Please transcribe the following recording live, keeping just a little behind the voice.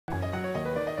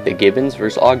The Gibbons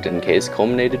vs. Ogden case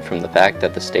culminated from the fact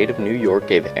that the state of New York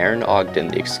gave Aaron Ogden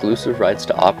the exclusive rights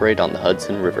to operate on the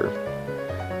Hudson River.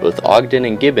 Both Ogden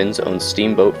and Gibbons owned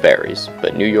steamboat ferries,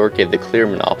 but New York gave the clear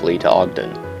monopoly to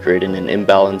Ogden, creating an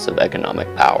imbalance of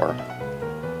economic power.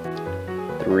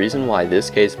 The reason why this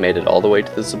case made it all the way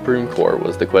to the Supreme Court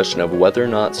was the question of whether or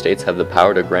not states have the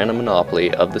power to grant a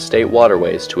monopoly of the state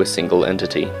waterways to a single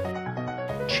entity.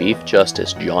 Chief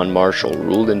Justice John Marshall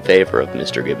ruled in favor of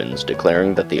Mr. Gibbons,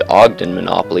 declaring that the Ogden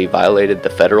monopoly violated the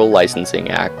Federal Licensing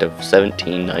Act of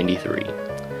 1793.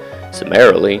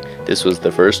 Summarily, this was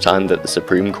the first time that the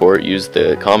Supreme Court used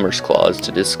the Commerce Clause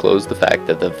to disclose the fact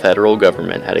that the federal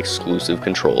government had exclusive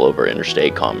control over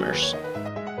interstate commerce.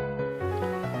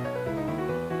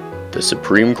 The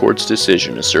Supreme Court's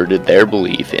decision asserted their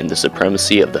belief in the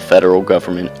supremacy of the federal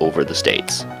government over the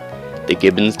states. The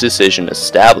Gibbons decision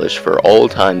established for all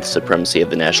time the supremacy of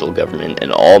the national government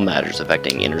in all matters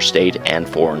affecting interstate and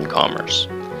foreign commerce.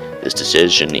 This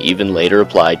decision even later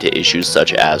applied to issues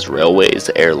such as railways,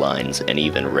 airlines, and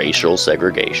even racial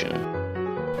segregation.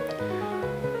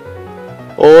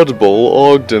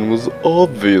 Oddball Ogden was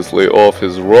obviously off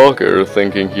his rocker,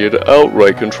 thinking he had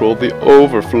outright controlled the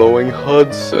overflowing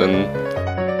Hudson.